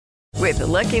With the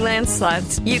Lucky Land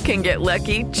Slots, you can get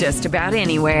lucky just about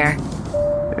anywhere.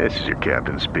 This is your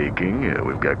captain speaking.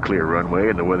 We've got clear runway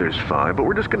and the weather's fine, but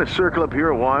we're just going to circle up here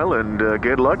a while and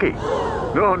get lucky.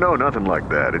 No, nothing like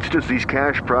that. It's just these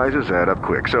cash prizes add up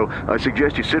quick. So I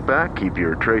suggest you sit back, keep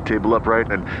your tray table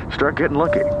upright, and start getting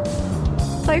lucky.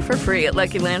 Play for free at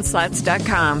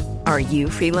LuckyLandSlots.com. Are you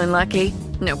feeling lucky?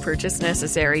 No purchase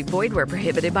necessary. Void where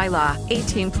prohibited by law.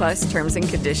 18 plus terms and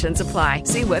conditions apply.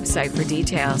 See website for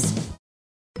details.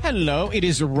 Hello, it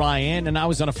is Ryan, and I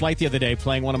was on a flight the other day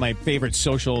playing one of my favorite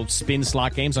social spin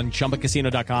slot games on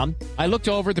ChumbaCasino.com. I looked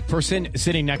over the person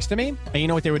sitting next to me, and you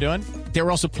know what they were doing? They were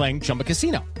also playing Chumba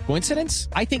Casino. Coincidence?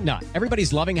 I think not.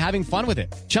 Everybody's loving having fun with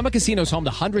it. Chumba Casino is home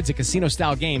to hundreds of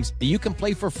casino-style games that you can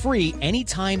play for free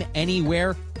anytime,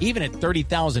 anywhere, even at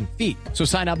 30,000 feet. So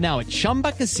sign up now at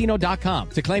ChumbaCasino.com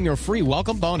to claim your free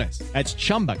welcome bonus. That's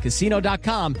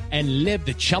ChumbaCasino.com and live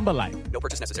the Chumba life. No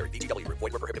purchase necessary. VGW. Void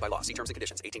where prohibited by law. See terms and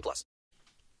conditions. 18 plus.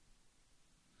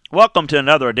 Welcome to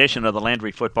another edition of the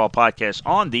Landry Football Podcast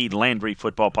on the Landry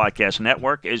Football Podcast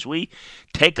Network as we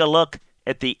take a look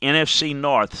at the NFC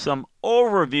North, some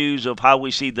overviews of how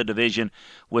we see the division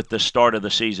with the start of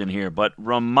the season here. But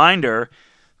reminder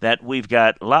that we've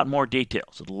got a lot more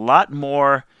details, a lot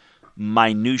more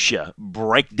minutia,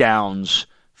 breakdowns,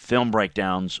 film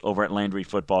breakdowns over at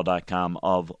LandryFootball.com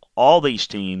of all these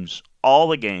teams, all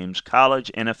the games,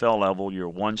 college, NFL level, your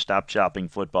one-stop shopping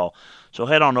football. So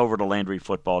head on over to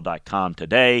LandryFootball.com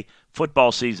today.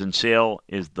 Football season sale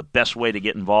is the best way to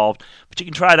get involved, but you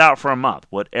can try it out for a month,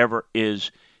 whatever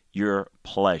is your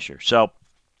pleasure. So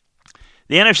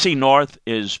the NFC North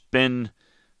has been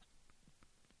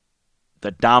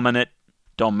the dominant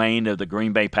domain of the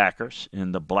Green Bay Packers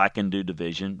in the Black and Dew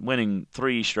division, winning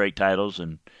 3 straight titles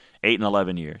in 8 and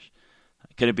 11 years.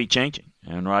 Could it be changing?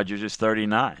 Aaron Rodgers is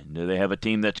 39. Do they have a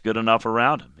team that's good enough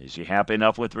around him? Is he happy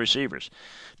enough with receivers?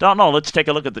 Don't know. Let's take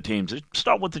a look at the teams. Let's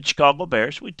start with the Chicago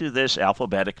Bears. We do this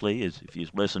alphabetically, as if you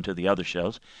listen to the other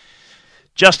shows.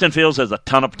 Justin Fields has a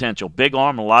ton of potential. Big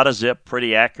arm, a lot of zip,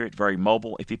 pretty accurate, very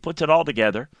mobile. If he puts it all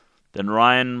together, then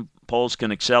Ryan Poles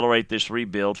can accelerate this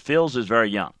rebuild. Fields is very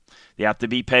young. You have to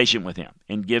be patient with him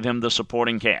and give him the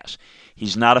supporting cast.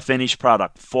 He's not a finished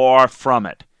product. Far from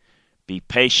it. Be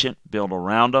patient, build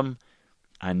around him.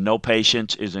 I know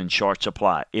patience is in short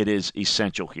supply. It is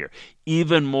essential here.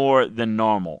 Even more than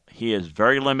normal. He is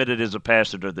very limited as a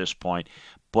passer to this point,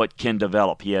 but can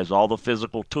develop. He has all the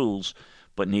physical tools,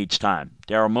 but needs time.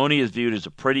 Darryl Mooney is viewed as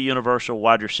a pretty universal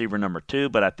wide receiver number 2,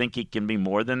 but I think he can be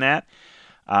more than that.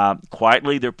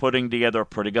 Quietly, they're putting together a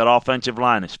pretty good offensive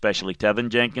line, especially Tevin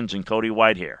Jenkins and Cody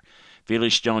Whitehair.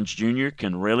 Felix Jones Jr.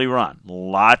 can really run.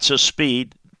 Lots of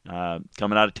speed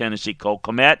coming out of Tennessee. Cole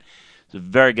Kmet is a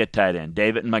very good tight end.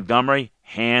 David Montgomery,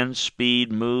 hands,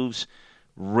 speed, moves,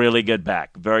 really good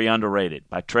back. Very underrated.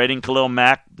 By trading Khalil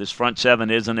Mack, this front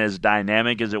seven isn't as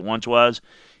dynamic as it once was.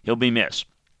 He'll be missed.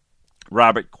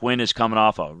 Robert Quinn is coming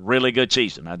off a really good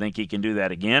season. I think he can do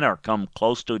that again or come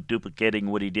close to duplicating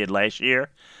what he did last year.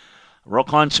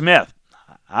 Roquan Smith,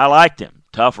 I liked him.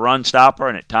 Tough run stopper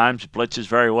and at times blitzes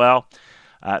very well.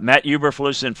 Matt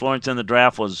Eberflus' influence in the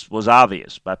draft was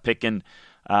obvious by picking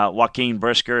Joaquin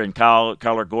Brisker and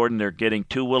Kyler Gordon. They're getting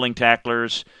 2 willing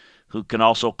tacklers who can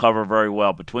also cover very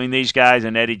well. Between these guys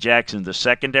and Eddie Jackson, the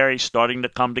secondary is starting to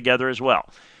come together as well.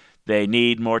 They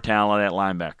need more talent at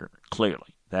linebacker,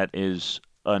 clearly. That is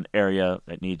an area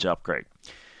that needs upgrade.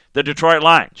 The Detroit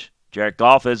Lions. Jared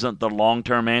Goff isn't the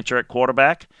long-term answer at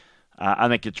quarterback. I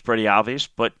think it's pretty obvious,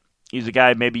 but he's a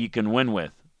guy maybe you can win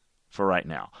with for right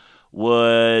now.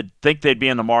 Would think they'd be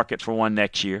in the market for one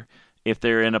next year if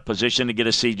they're in a position to get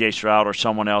a C.J. Stroud or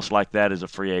someone else like that as a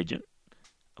free agent.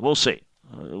 We'll see.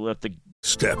 We'll have to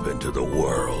step into the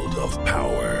world of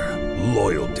power,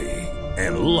 loyalty,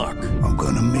 and luck. I'm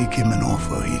going to make him an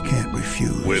offer he can't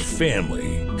refuse. With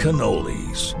family,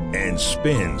 cannolis, and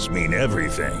spins mean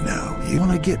everything. Now, you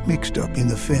want to get mixed up in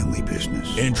the family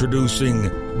business. Introducing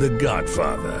The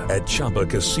Godfather at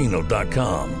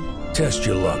ChumbaCasino.com. Test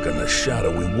your luck in the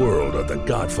shadowy world of The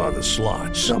Godfather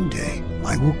slot. Someday,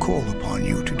 I will call upon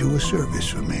you to do a service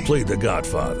for me. Play The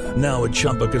Godfather, now at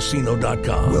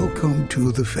ChumbaCasino.com. Welcome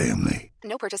to the family.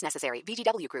 No purchase necessary.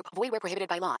 VGW Group. Void where prohibited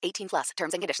by law. 18 plus.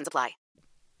 Terms and conditions apply.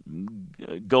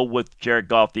 Go with Jared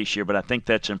Goff this year, but I think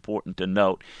that's important to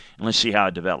note. And let's see how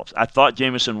it develops. I thought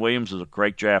Jameson Williams was a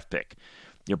great draft pick.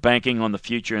 You're banking on the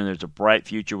future, and there's a bright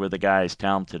future with a guy as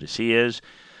talented as he is.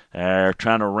 They're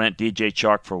trying to rent DJ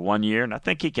Chark for 1 year, and I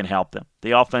think he can help them.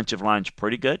 The offensive line's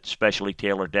pretty good, especially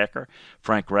Taylor Decker,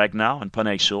 Frank Ragnow, and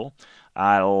Penei Sewell.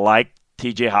 I like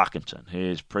T.J. Hawkinson.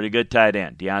 He's pretty good tight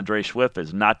end. DeAndre Swift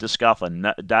is not to scuff,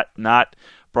 not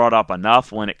brought up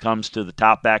enough when it comes to the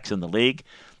top backs in the league.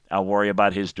 I'll worry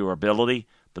about his durability,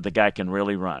 but the guy can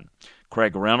really run.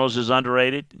 Craig Reynolds is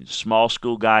underrated. He's a small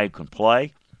school guy who can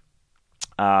play.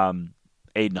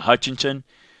 Aiden Hutchinson,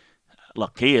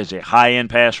 look, he is a high-end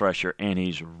pass rusher, and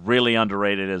he's really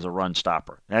underrated as a run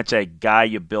stopper. That's a guy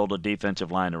you build a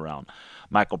defensive line around.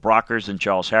 Michael Brockers and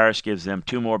Charles Harris gives them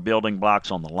 2 more building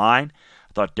blocks on the line.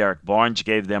 I thought Derek Barnes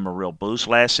gave them a real boost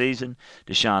last season.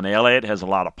 Deshaun Elliott has a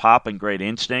lot of pop and great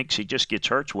instincts. He just gets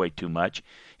hurt way too much.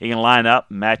 He can line up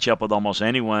and match up with almost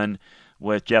anyone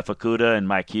with Jeff Okudah and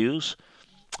Mike Hughes.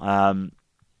 The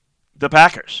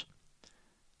Packers.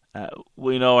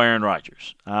 We know Aaron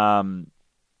Rodgers. Aaron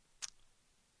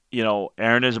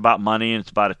is about money and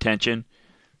it's about attention.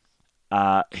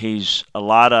 He's a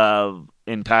lot of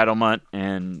entitlement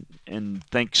and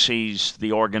thinks he's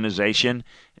the organization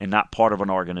and not part of an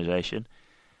organization.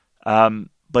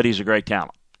 But he's a great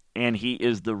talent. And he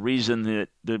is the reason that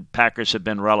the Packers have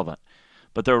been relevant.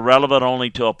 But they're relevant only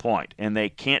to a point, and they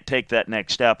can't take that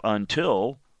next step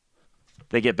until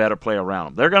they get better play around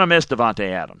them. They're going to miss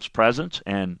Devontae Adams' presence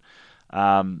and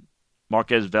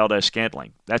Marquez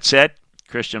Valdes-Scantling. That said,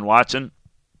 Christian Watson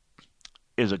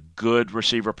is a good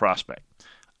receiver prospect.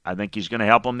 I think he's going to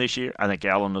help them this year. I think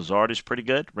Allen Lazard is pretty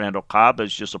good. Randall Cobb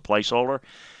is just a placeholder.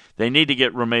 They need to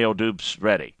get Romeo Doubs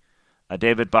ready.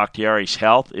 David Bakhtiari's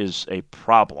health is a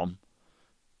problem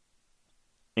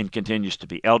and continues to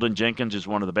be. Eldon Jenkins is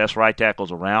one of the best right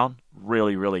tackles around.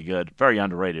 Really, really good. Very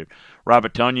underrated.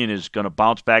 Robert Tonyan is going to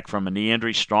bounce back from a knee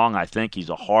injury strong. I think he's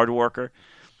a hard worker.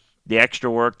 The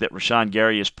extra work that Rashawn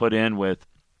Gary has put in with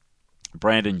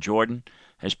Brandon Jordan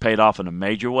has paid off in a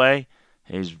major way.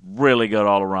 He's really good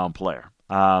all-around player.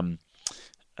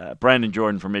 Brandon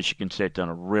Jordan from Michigan State done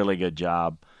a really good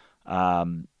job.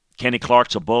 Kenny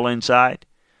Clark's a bull inside.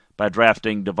 By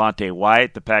drafting Devontae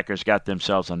Wyatt, the Packers got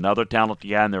themselves another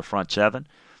talented guy in their front seven.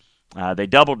 They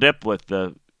double-dipped with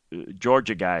the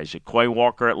Georgia guys. Quay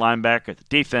Walker at linebacker. The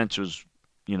defense was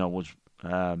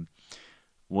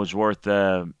worth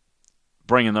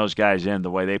bringing those guys in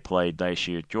the way they played last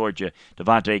year at Georgia.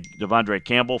 Devondre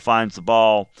Campbell finds the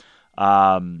ball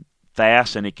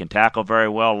fast, and he can tackle very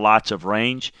well. Lots of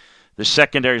range. The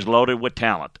secondary is loaded with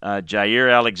talent.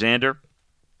 Jair Alexander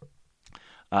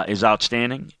is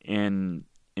outstanding in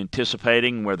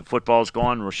anticipating where the football's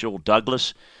going. Rasul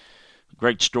Douglas,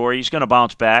 great story. He's going to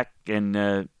bounce back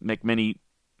and made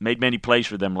many plays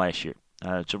for them last year.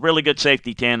 It's a really good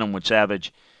safety tandem with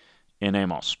Savage and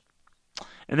Amos.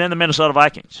 And then the Minnesota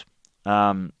Vikings.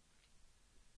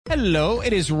 Hello,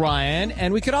 it is Ryan,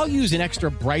 and we could all use an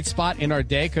extra bright spot in our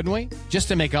day, couldn't we? Just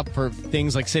to make up for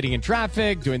things like sitting in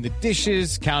traffic, doing the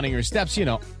dishes, counting your steps,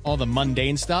 all the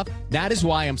mundane stuff. That is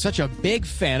why I'm such a big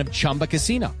fan of Chumba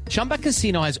Casino. Chumba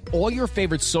Casino has all your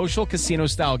favorite social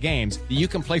casino-style games that you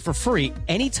can play for free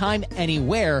anytime,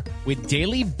 anywhere with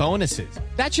daily bonuses.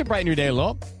 That should brighten your day a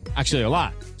little. Actually, a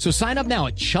lot. So sign up now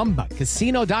at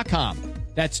ChumbaCasino.com.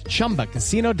 That's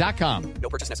ChumbaCasino.com. No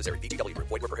purchase necessary. VGW Group.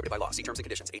 Void where prohibited by law. See terms and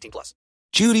conditions. 18+.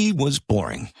 Judy was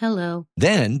boring. Hello.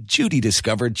 Then Judy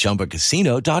discovered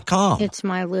ChumbaCasino.com. It's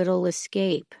my little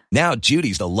escape. Now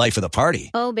Judy's the life of the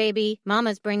party. Oh, baby,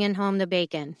 mama's bringing home the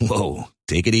bacon. Whoa,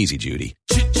 take it easy, Judy.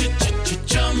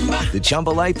 The Chumba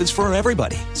life is for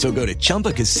everybody. So go to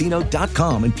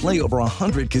ChumbaCasino.com and play over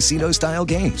 100 casino-style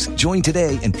games. Join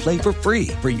today and play for free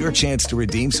for your chance to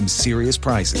redeem some serious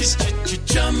prizes.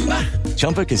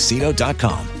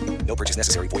 ChumbaCasino.com. No purchase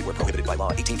necessary. Void where prohibited by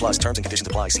law. 18+. Terms and conditions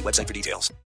apply. See website for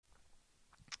details.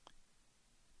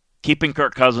 Keeping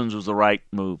Kirk Cousins was the right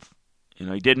move.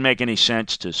 He didn't make any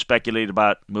sense to speculate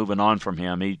about moving on from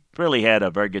him. He really had a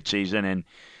very good season, and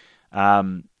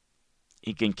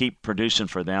he can keep producing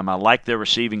for them. I like their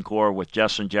receiving core with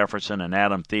Justin Jefferson and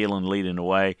Adam Thielen leading the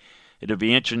way. It'll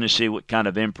be interesting to see what kind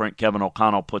of imprint Kevin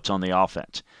O'Connell puts on the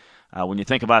offense. When you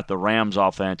think about the Rams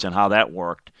offense and how that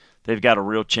worked, they've got a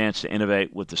real chance to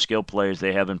innovate with the skill players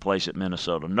they have in place at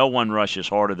Minnesota. No one rushes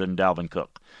harder than Dalvin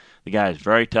Cook. The guy is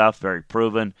very tough, very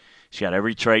proven. He's got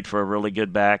every trait for a really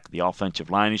good back. The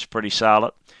offensive line is pretty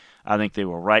solid. I think they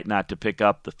were right not to pick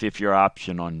up the fifth-year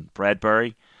option on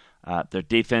Bradbury. Their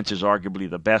defense is arguably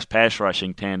the best pass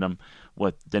rushing tandem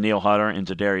with Danielle Hunter and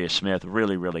Zadarius Smith.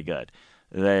 Really, really good.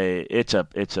 It's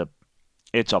a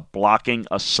blocking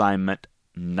assignment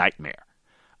nightmare.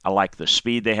 I like the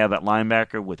speed they have at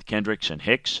linebacker with Kendricks and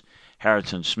Hicks.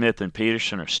 Harrison Smith and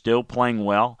Peterson are still playing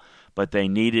well, but they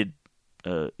needed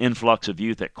influx of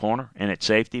youth at corner and at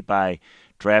safety by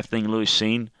drafting Louis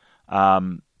Cine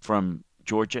from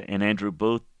Georgia and Andrew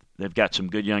Booth. They've got some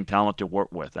good young talent to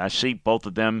work with. I see both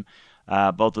of them,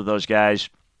 both of those guys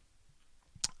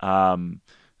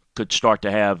could could start to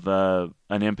have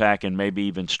an impact and maybe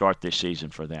even start this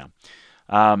season for them.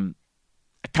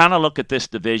 I kind of look at this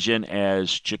division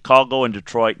as Chicago and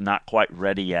Detroit not quite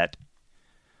ready yet,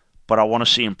 but I want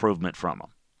to see improvement from them.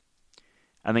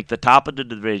 I think the top of the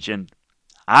division,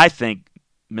 I think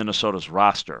Minnesota's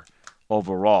roster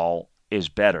overall is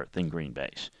better than Green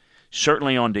Bay's.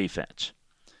 Certainly on defense.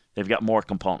 They've got more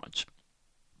components.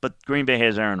 But Green Bay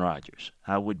has Aaron Rodgers.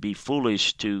 I would be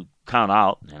foolish to count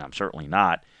out, and I'm certainly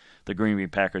not, the Green Bay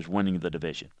Packers winning the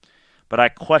division. But I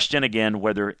question again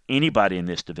whether anybody in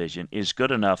this division is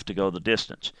good enough to go the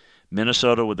distance.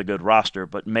 Minnesota with a good roster,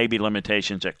 but maybe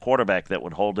limitations at quarterback that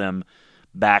would hold them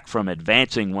back from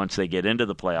advancing once they get into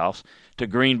the playoffs, to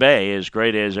Green Bay, as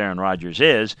great as Aaron Rodgers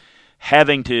is,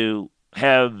 having to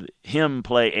have him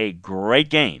play a great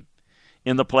game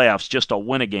in the playoffs just to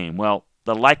win a game. Well,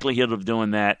 the likelihood of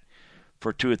doing that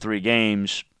for 2 or 3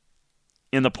 games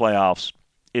in the playoffs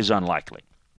is unlikely.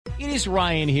 It is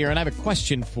Ryan here, and I have a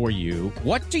question for you.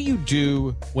 What do you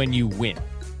do when you win?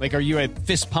 Like, are you a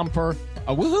fist pumper,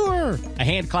 a woohooer, a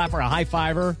hand clapper, a high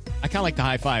fiver? I kind of like the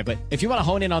high five, but if you want to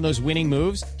hone in on those winning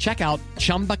moves, check out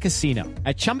Chumba Casino.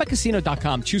 At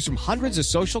ChumbaCasino.com, choose from hundreds of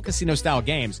social casino-style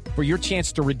games for your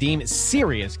chance to redeem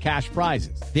serious cash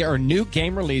prizes. There are new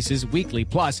game releases weekly,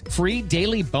 plus free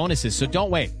daily bonuses, so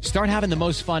don't wait. Start having the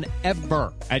most fun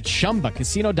ever at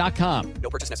ChumbaCasino.com. No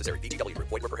purchase necessary. VGW.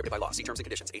 Void where prohibited by law. See terms and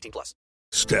conditions. 18+.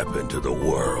 Step into the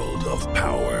world of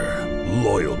power,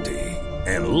 loyalty,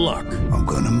 and luck. I'm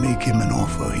gonna make him an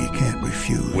offer he can't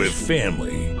refuse. With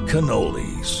family,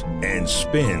 cannolis, and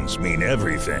spins mean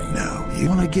everything. Now, you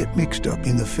wanna get mixed up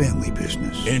in the family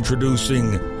business.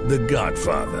 Introducing The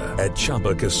Godfather at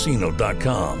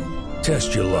ChumbaCasino.com.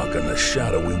 Test your luck in the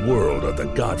shadowy world of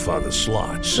The Godfather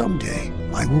slot. Someday,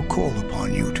 I will call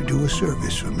upon you to do a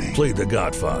service for me. Play The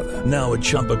Godfather now at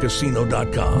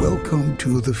ChumbaCasino.com. Welcome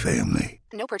to the family.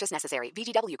 No purchase necessary.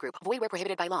 VGW Group. Void where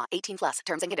prohibited by law. 18+.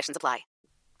 Terms and conditions apply.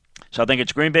 So I think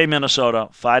it's Green Bay, Minnesota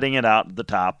fighting it out at the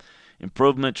top.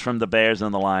 Improvements from the Bears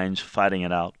and the Lions fighting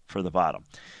it out for the bottom.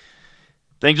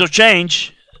 Things will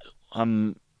change.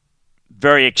 I'm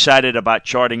very excited about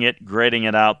charting it, grading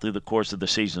it out through the course of the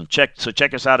season. Check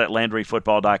us out at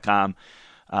LandryFootball.com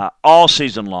all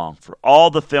season long for all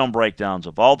the film breakdowns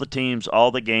of all the teams,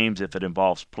 all the games. If it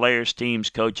involves players, teams,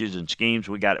 coaches, and schemes,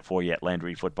 we got it for you at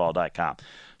LandryFootball.com.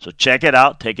 So check it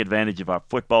out. Take advantage of our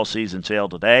football season sale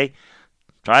today.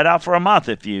 Try it out for a month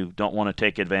if you don't want to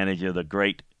take advantage of the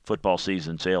great football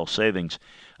season sale savings.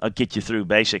 I'll get you through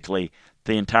basically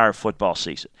the entire football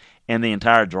season and the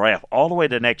entire draft all the way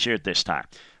to next year at this time.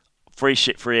 Free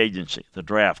agency, the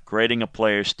draft, grading of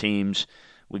players, teams.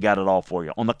 We got it all for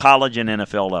you on the college and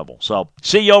NFL level. So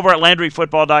see you over at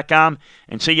LandryFootball.com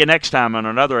and see you next time on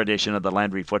another edition of the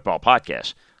Landry Football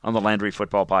Podcast on the Landry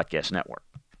Football Podcast Network.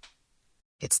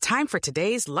 It's time for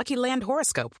today's Lucky Land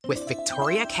horoscope with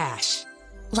Victoria Cash.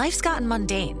 Life's gotten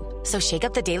mundane, so shake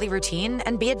up the daily routine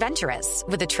and be adventurous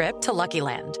with a trip to Lucky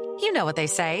Land. You know what they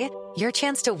say. Your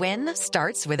chance to win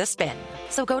starts with a spin.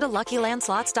 So go to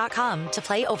LuckyLandSlots.com to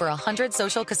play over 100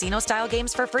 social casino-style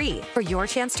games for free for your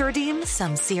chance to redeem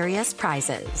some serious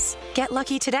prizes. Get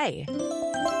lucky today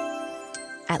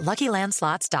at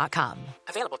LuckyLandSlots.com.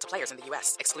 Available to players in the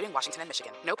U.S., excluding Washington and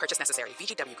Michigan. No purchase necessary.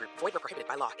 VGW Group. Void where prohibited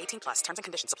by law. 18+. Terms and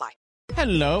conditions apply.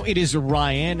 Hello, it is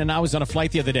Ryan, and I was on a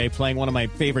flight the other day playing one of my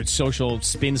favorite social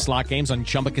spin slot games on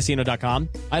ChumbaCasino.com.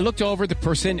 I looked over at the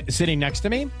person sitting next to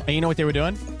me, and you know what they were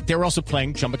doing? They were also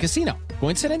playing Chumba Casino.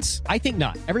 Coincidence? I think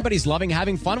not. Everybody's loving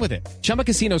having fun with it. Chumba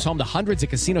Casino is home to hundreds of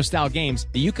casino-style games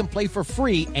that you can play for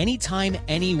free anytime,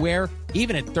 anywhere,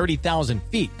 even at 30,000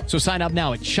 feet. So sign up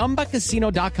now at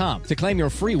ChumbaCasino.com to claim your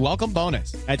free welcome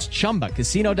bonus. That's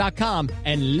ChumbaCasino.com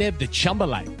and live the Chumba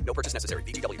life. No purchase necessary.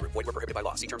 VGW Group. Void where prohibited by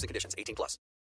law. See terms and conditions. 18+.